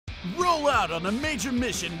Roll out on a major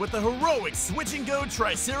mission with the heroic switch-and-go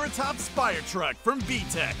Triceratops fire truck from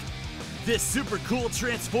VTech. This super cool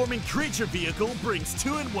transforming creature vehicle brings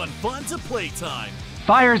 2-in-1 fun to playtime.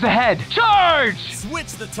 Fire's ahead! Charge!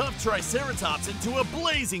 Switch the tough Triceratops into a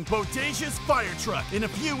blazing, bodacious fire truck in a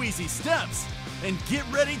few easy steps. And get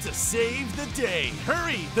ready to save the day.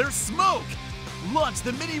 Hurry, there's smoke! Launch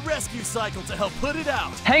the mini rescue cycle to help put it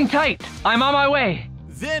out. Hang tight, I'm on my way.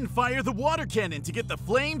 Then fire the water cannon to get the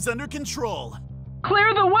flames under control.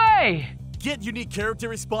 Clear the way! Get unique character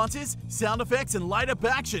responses, sound effects, and light up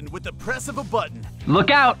action with the press of a button.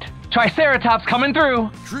 Look out! Triceratops coming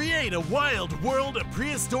through! Create a wild world of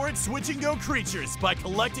prehistoric switch-and-go creatures by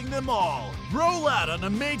collecting them all. Roll out on a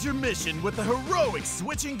major mission with the heroic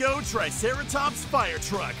switch-and-go Triceratops fire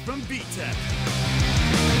truck from VTech.